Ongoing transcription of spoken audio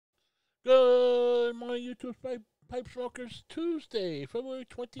Good morning, YouTube pipe smokers. Tuesday, February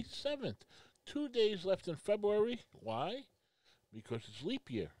 27th. 2 days left in February. Why? Because it's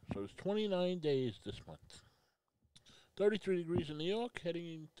leap year. So it's 29 days this month. 33 degrees in New York,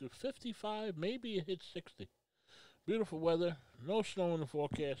 heading to 55, maybe it hits 60. Beautiful weather. No snow in the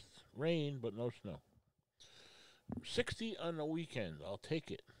forecast. Rain, but no snow. 60 on the weekend. I'll take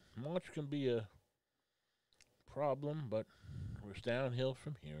it. March can be a problem, but we're downhill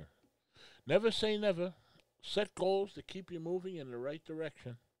from here. Never say never. Set goals to keep you moving in the right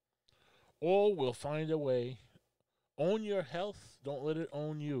direction. All will find a way. Own your health. Don't let it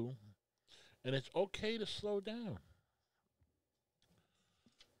own you. And it's okay to slow down.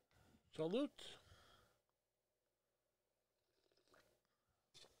 Salute.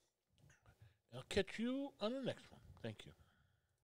 I'll catch you on the next one. Thank you.